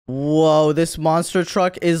Whoa, this monster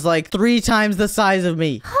truck is like 3 times the size of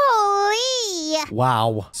me. Holy.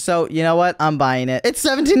 Wow. So, you know what? I'm buying it. It's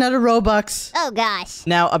 1,700 Robux. Oh, gosh.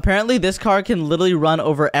 Now, apparently, this car can literally run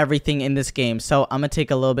over everything in this game. So, I'm going to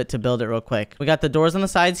take a little bit to build it real quick. We got the doors on the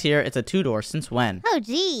sides here. It's a 2-door. Since when? Oh,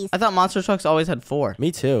 geez. I thought monster trucks always had 4.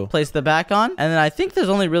 Me too. Place the back on. And then I think there's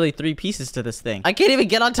only really 3 pieces to this thing. I can't even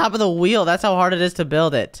get on top of the wheel. That's how hard it is to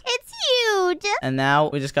build it. It's huge. And now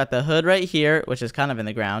we just got the hood right here, which is kind of in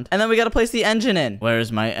the ground. And then we got to place the engine in.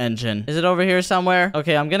 Where's my engine? Is it over here somewhere?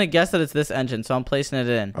 Okay, I'm going to guess that it's this engine. So I'm placing it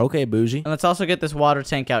in. Okay, bougie. And let's also get this water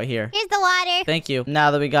tank out here. Here's the water. Thank you.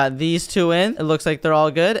 Now that we got these 2 in, it looks like they're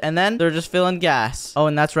all good. And then they're just filling gas. Oh,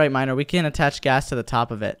 and that's right, Miner. We can attach gas to the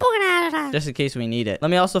top of it, just in case we need it.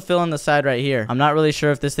 Let me also fill in the side right here. I'm not really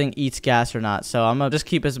sure if this thing eats gas or not, so I'm gonna just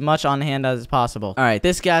keep as much on hand as possible. All right,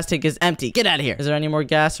 this gas tank is empty. Get out of here. Is there any more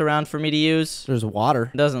gas around for me to use? There's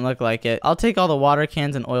water. Doesn't look like it. I'll take all the water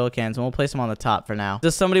cans and oil cans, and we'll place them on the top for now.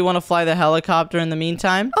 Does somebody want to fly the helicopter in the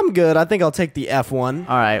meantime? I'm good. I think I'll take the F1.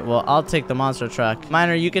 All right, well, I'll take the monster truck.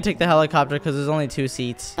 Miner, you can take the helicopter because there's only 2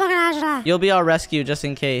 seats. You'll be our rescue just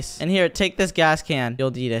in case. And here, take this gas can.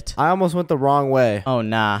 You'll need it. I almost went the wrong way. Oh,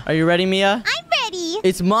 nah. Are you ready, Mia? I'm ready.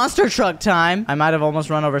 It's monster truck time. I might have almost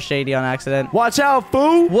run over Shady on accident. Watch out,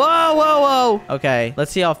 fool! Whoa, whoa, whoa. Okay,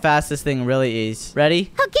 let's see how fast this thing really is.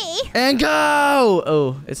 Ready? Okay. And go!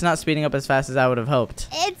 Oh, it's not speeding up as fast as I would have hoped.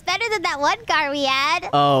 It's better than that one car we had.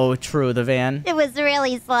 Oh, true, the van. It was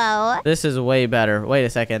really slow. This is way better. Wait a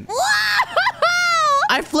second. Whoa!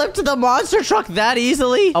 I flipped the monster truck that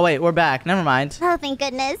easily? Oh, wait, we're back. Never mind. Oh, thank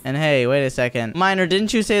goodness. And hey, wait a second. Miner,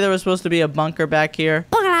 didn't you say there was supposed to be a bunker back here?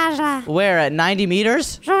 Where, at 90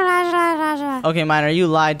 meters? Okay, Miner, you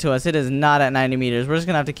lied to us. It is not at 90 meters. We're just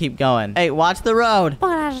gonna have to keep going. Hey, watch the road.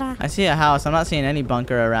 I see a house. I'm not seeing any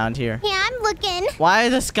bunker around here. Yeah, I'm looking. Why are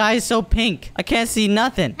the skies so pink? I can't see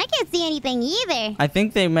nothing. I can't see anything either. I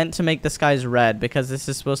think they meant to make the skies red because this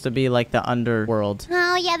is supposed to be like the underworld.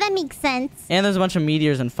 Oh, yeah, that makes sense. And there's a bunch of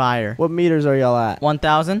meteors and fire. What meters are y'all at?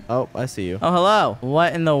 1,000? Oh, I see you. Oh, hello.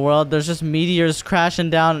 What in the world? There's just meteors crashing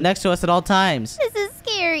down next to us at all times. This is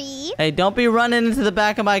scary. Hey, don't be running into the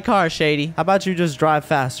back of my car, Shady. How about you just drive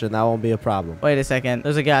faster and that won't be a problem? Wait a second.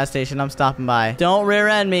 There's a gas station. I'm stopping by. Don't rear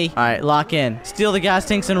end me. All right, lock in. Steal the gas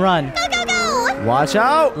tanks and run. Go, go, go. Watch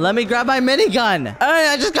out! Let me grab my minigun. Hey,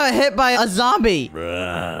 I just got hit by a zombie.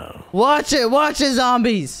 Bro. Watch it. Watch it,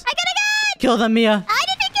 zombies. I got a gun. Kill them, Mia. I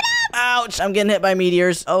didn't pick it up. Ouch. I'm getting hit by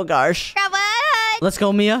meteors. Oh, gosh. Grab one. Let's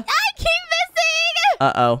go, Mia. I keep missing.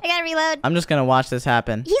 Uh-oh. I gotta reload. I'm just gonna watch this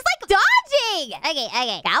happen. He's like dodging.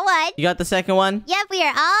 Okay. Got one. You got the second one? Yep, we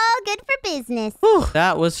are all good for business. Whew,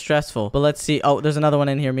 that was stressful. But let's see. Oh, there's another one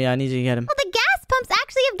in here, Mia. I need you to get him. Well, the gas pumps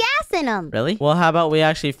actually have gas in them. Really? Well, how about we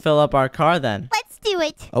actually fill up our car then? Let's do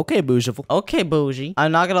it. Okay, bougeful. Okay, bougie.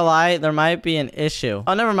 I'm not gonna lie, there might be an issue.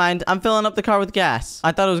 Oh, never mind. I'm filling up the car with gas.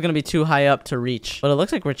 I thought it was gonna be too high up to reach, but it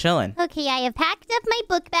looks like we're chilling. Okay, I have packed up my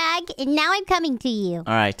book bag, and now I'm coming to you.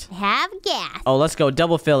 All right. I have gas. Oh, let's go.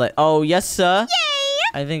 Double fill it. Oh, yes, sir. Yay!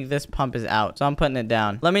 I think this pump is out, so I'm putting it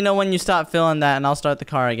down. Let me know when you stop filling that, and I'll start the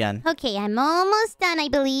car again. Okay, I'm almost done, I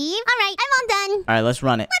believe. All right, I'm all done. All right, let's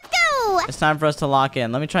run it. Let's go. It's time for us to lock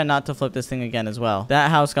in. Let me try not to flip this thing again as well.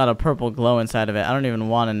 That house got a purple glow inside of it. I don't even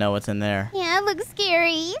want to know what's in there. Yeah, it looks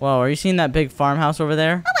scary. Whoa, are you seeing that big farmhouse over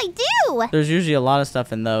there? Oh, I do. There's usually a lot of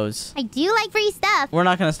stuff in those. I do like free stuff. We're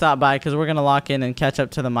not going to stop by because we're going to lock in and catch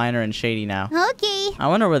up to the Miner and Shady now. Okay. I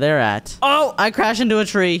wonder where they're at. Oh, I crashed into a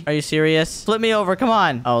tree. Are you serious? Flip me over. Come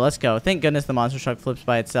on. Oh, let's go. Thank goodness the monster truck flips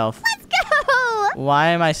by itself. Let's go. Why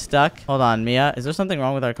am I stuck? Hold on, Mia. Is there something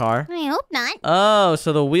wrong with our car? I hope not. Oh,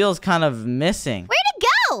 so the wheel's kind of missing. Where'd it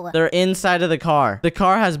go? They're inside of the car. The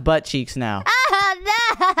car has butt cheeks now.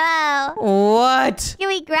 Oh, no. What? Can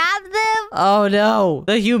we grab them? Oh, no.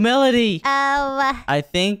 The humility. Oh, I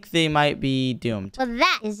think they might be doomed. well,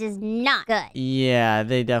 that is just not good. Yeah,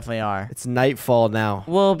 they definitely are. It's nightfall now.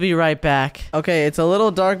 We'll be right back. Okay, it's a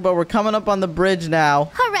little dark, but we're coming up on the bridge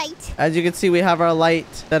now. All right. As you can see, we have our light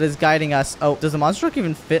that is guiding us. Oh, does the monster truck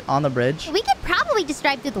even fit on the bridge? We could probably just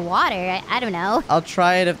drive through the water. I don't know. I'll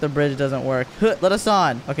try it if the bridge doesn't work. Huh, let us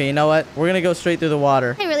on. Okay, you know what? We're gonna go straight through the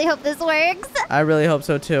water. I really hope this works. I really hope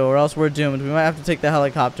so too, or else we're doomed. We might have to take the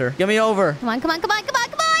helicopter. Get me over. Come on, come on, come on, come on,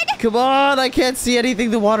 come on. Come on, I can't see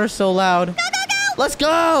anything. The water's so loud. Go, go, go. Let's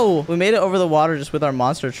go! We made it over the water just with our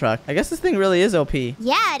monster truck. I guess this thing really is OP.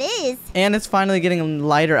 Yeah, it is. And it's finally getting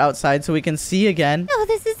lighter outside so we can see again. Oh,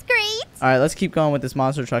 this is great. All right, let's keep going with this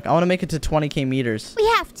monster truck. I want to make it to 20k meters. We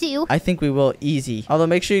have to. I think we will easy. Although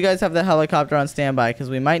make sure you guys have the helicopter on standby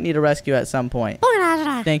because we might need a rescue at some point.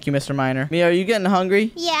 Thank you, Mr. Miner. Mia, are you getting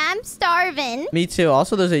hungry? Yeah, I'm starving. Me too.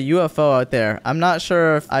 Also, there's a UFO out there. I'm not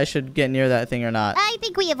sure if I should get near that thing or not. I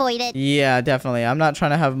think we avoid it. Yeah, definitely. I'm not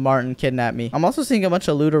trying to have Martin kidnap me. I'm also seeing a bunch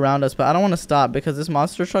of loot around us, but I don't want to stop because this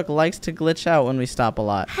monster truck likes to glitch out when we stop a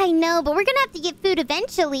lot. I know, but we're gonna have to get food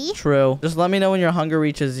eventually. True. Just let me know when your hunger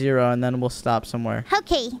reaches 0 and then we'll stop somewhere.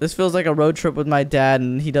 Okay. This feels like a road trip with my dad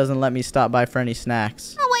and he doesn't let me stop by for any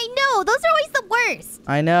snacks. Oh, I know. Those are always the worst.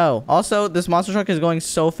 I know. Also, this monster truck is going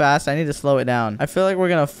so fast, I need to slow it down. I feel like we're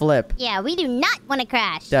gonna flip. Yeah, we do not want to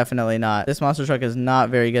crash. Definitely not. This monster truck is not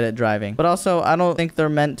very good at driving. But also, I don't think they're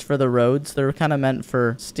meant for the roads. They're kind of meant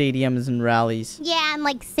for stadiums and rallies. Yeah, and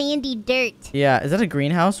like sandy dirt. Yeah, is that a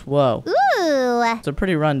greenhouse? Whoa. Ooh. It's a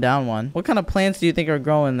pretty run down one. What kind of plants do you think are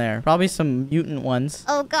growing there? Probably some mutant ones.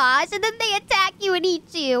 Oh gosh, and then they attack you and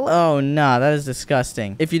eat you. Oh, nah, that is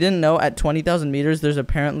disgusting. If you didn't know, at 20,000 meters, there's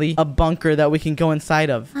apparently a bunker that we can go inside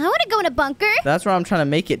of. I want to go in a bunker. That's where I'm trying to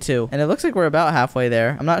make it to. And it looks like we're about halfway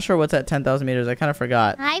there. I'm not sure what's at 10,000 meters. I kind of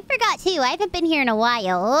forgot. I forgot too. I haven't been here in a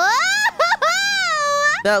while.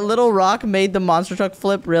 That little rock made the monster truck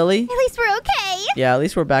flip, really? At least we're okay. Yeah, at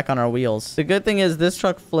least we're back on our wheels. The good thing is this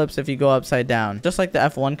truck flips if you go upside down. Just like the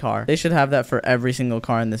F1 car. They should have that for every single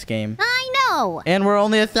car in this game. I know. And we're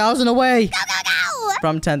only 1,000 away. Go, go, go.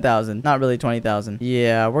 From 10,000. Not really 20,000.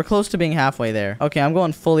 Yeah, we're close to being halfway there. Okay, I'm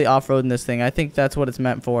going fully off-road in this thing. I think that's what it's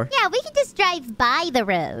meant for. Yeah, we can just drive by the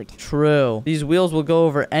road. True. These wheels will go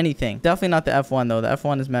over anything. Definitely not the F1, though. The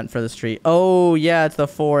F1 is meant for the street. Oh, yeah, it's the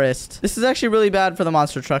forest. This is actually really bad for the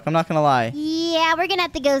monster truck. I'm not gonna lie. Yeah, we're gonna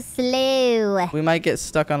have to go slow. We might get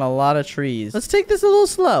stuck on a lot of trees. Let's take this a little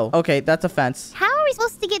slow. Okay, that's a fence. How are we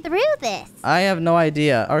supposed to get through this? I have no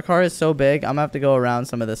idea. Our car is so big, I'm gonna have to go around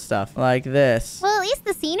some of this stuff. Like this. Well, at least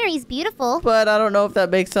the scenery's beautiful. But I don't know if that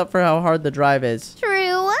makes up for how hard the drive is.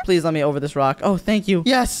 True. Please let me over this rock. Oh, thank you.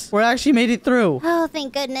 Yes, we're actually made it through. Oh,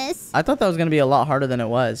 thank goodness. I thought that was gonna be a lot harder than it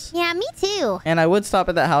was. Yeah, me too. And I would stop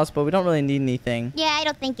at that house, but we don't really need anything. Yeah, I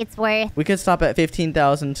don't think it's worth. We could stop at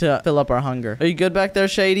 15,000 to fill up our hunger. Are you good back there,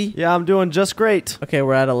 Shady? Yeah, I'm doing just great. Okay,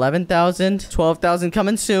 we're at 11,000. 12,000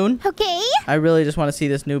 coming soon. Okay. I really just want to see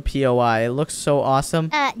this new POI. It looks so awesome.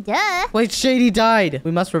 Duh. Wait, Shady died.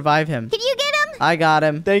 We must revive him. Can you get him? I got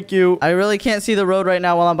him. Thank you. I really can't see the road right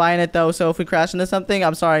now while I'm buying it, though, so if we crash into something,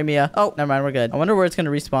 I'm sorry, Mia. Oh, never mind, we're good. I wonder where it's going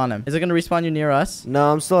to respawn him. Is it going to respawn you near us?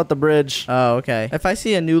 No, I'm still at the bridge. Oh, okay. If I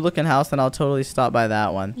see a new-looking house, then I'll totally stop by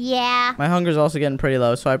that one. Yeah. My hunger's also getting pretty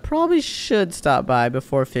low, so I probably should stop by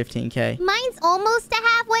before 15K. Mine's almost to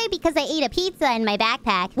halfway because I ate a pizza in my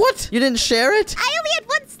backpack. What? You didn't share it? I only had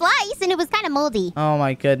one slice and it was kind of moldy. Oh,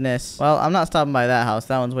 my goodness. Well, I'm not stopping by that house.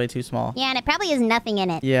 That one's way too small. Yeah, and it probably has nothing in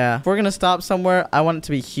it. Yeah. If we're going to stop somewhere, I want it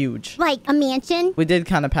to be huge. Like a mansion. We did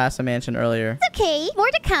kind of pass a mansion earlier. It's okay. More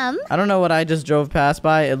to come. I don't know what I just drove past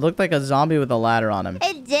by. It looked like a zombie with a ladder on him.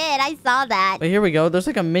 It did. I saw that. But here we go. There's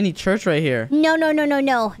like a mini church right here. No, no, no, no,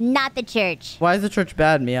 no. Not the church. Why is the church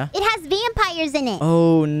bad, Mia? It has vampires in it.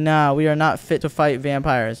 Oh, nah. We are not fit to fight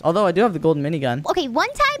vampires. Although I do have the golden minigun. Okay,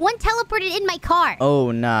 one time, one teleported in my car.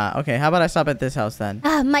 Oh, nah. Okay, how about I stop at this house then?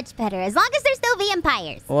 Much better. As long as there's no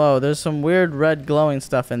vampires. Whoa, there's some weird red glowing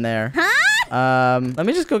stuff in there. Huh? Let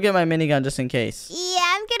me just go get my minigun just in case. Yeah,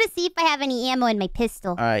 I'm gonna see if I have any ammo in my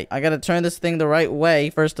pistol. All right, I gotta turn this thing the right way,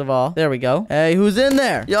 first of all. There we go. Hey, who's in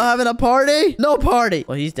there? Y'all having a party? No party.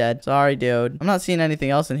 Well, he's dead. Sorry, dude. I'm not seeing anything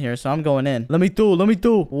else in here, so I'm going in. Let me through. Let me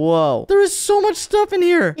through. Whoa. There is so much stuff in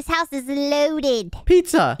here. This house is loaded.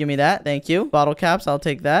 Pizza. Give me that. Thank you. Bottle caps. I'll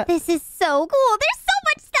take that. This is so cool. There's so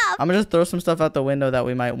much stuff. I'm gonna just throw some stuff out the window that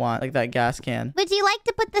we might want, like that gas can. Would you like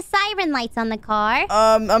to put the siren lights on the car?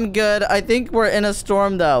 I'm good. I think we're in a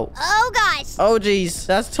storm, though. Oh, gosh. Oh, geez.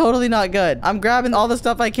 That's totally not good. I'm grabbing all the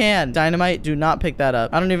stuff I can. Dynamite, do not pick that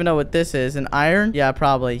up. I don't even know what this is. An iron? Yeah,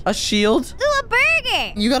 probably. A shield? Ooh, a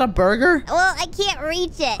burger. You got a burger? Well, I can't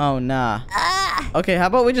reach it. Oh, nah. Okay, how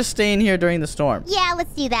about we just stay in here during the storm? Yeah,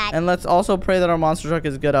 let's do that. And let's also pray that our monster truck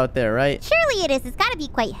is good out there, right? Surely it is. It's gotta be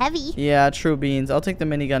quite heavy. Yeah, true beans. I'll take the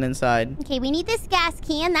minigun inside. Okay, we need this gas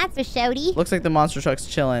can. That's for shouty. Looks like the monster truck's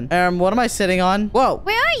chilling. What am I sitting on? Whoa.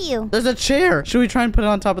 Where are you? There's a chair. Should we try and put it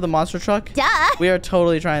on top of the monster truck? Duh. We are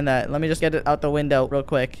totally trying that. Let me just get it out the window real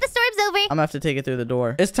quick. The storm's over. I'm gonna have to take it through the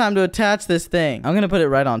door. It's time to attach this thing. I'm gonna put it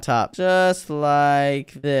right on top. Just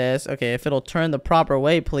like this. Okay, if it'll turn the proper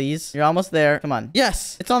way, please. You're almost there. Come on.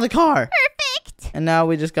 Yes! It's on the car! Perfect. And now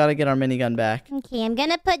we just gotta get our minigun back. Okay, I'm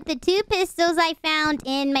gonna put the 2 pistols I found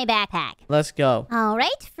in my backpack. Let's go. All right,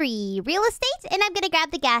 free real estate, and I'm gonna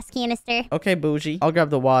grab the gas canister. Okay, bougie. I'll grab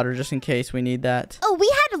the water just in case we need that. Oh,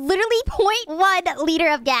 we had literally 0.1 liter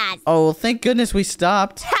of gas. Oh, well, thank goodness we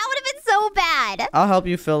stopped. That would have been so bad. I'll help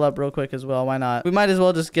you fill up real quick as well. Why not? We might as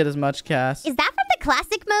well just get as much gas. Is that from the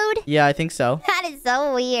classic mode? Yeah, I think so. That is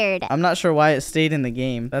so weird. I'm not sure why it stayed in the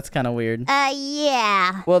game. That's kind of weird.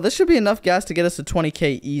 Yeah. Well, this should be enough gas to get us to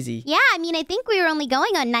 20K easy. Yeah, I mean, I think we were only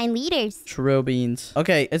going on 9 liters. True beans.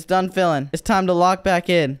 Okay, it's done filling. It's time to lock back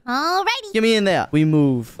in. Alrighty. Get me in there. We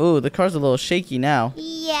move. Ooh, the car's a little shaky now.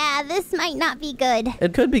 Yeah, this might not be good.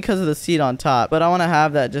 It could be because of the seat on top, but I want to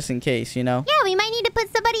have that just in case, you know? Yeah, we might need to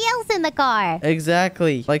put somebody else in the car.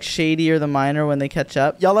 Exactly. Like Shady or the Miner when they catch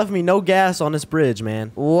up. Y'all left me no gas on this bridge,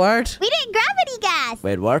 man. What? We didn't gravity gas.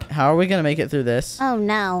 Wait, what? How are we going to make it through this? Oh,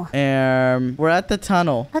 no. We're at the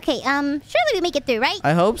tunnel. Okay, surely we make it through, right?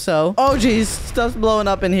 I hope so. Oh, geez. Stuff's blowing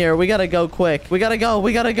up in here. We got to go quick. We got to go.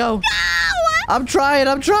 We got to go. No! I'm trying.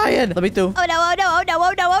 Let me through. Oh, no, oh, no, oh, no,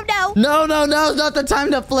 oh, no, oh, no. No, no, now's not the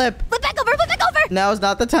time to flip. Flip back over, flip back over. Now's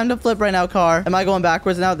not the time to flip right now, car. Am I going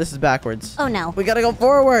backwards now? This is backwards. Oh, no. We gotta go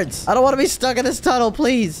forwards. I don't want to be stuck in this tunnel,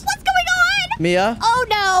 please. What's going on? Mia? Oh,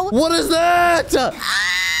 no. What is that? Ah!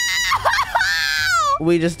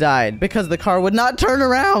 We just died because the car would not turn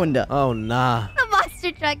around. Oh, nah. The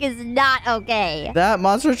monster truck is not okay. That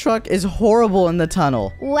monster truck is horrible in the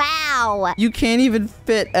tunnel. Wow. You can't even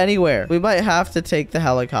fit anywhere. We might have to take the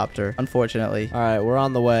helicopter, unfortunately. All right, we're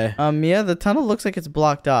on the way. Mia, the tunnel looks like it's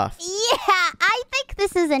blocked off. Yeah, I think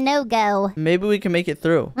this is a no-go. Maybe we can make it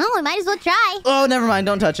through. Well, we might as well try. Oh, never mind.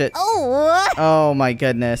 Don't touch it. Oh. Oh, my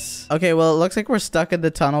goodness. Okay, well, it looks like we're stuck in the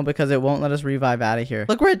tunnel because it won't let us revive out of here.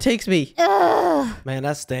 Look where it takes me. Ugh. Man,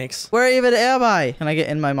 that stinks. Where even am I? Can I get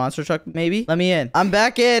in my monster truck, maybe? Let me in. I'm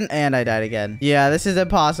back in, and I died again. Yeah, this is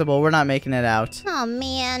impossible. We're not making it out. Oh,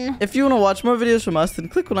 man. If you want to watch more videos from us, then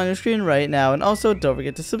click one on your screen right now. And also, don't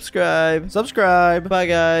forget to subscribe. Subscribe. Bye,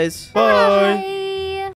 guys. Bye.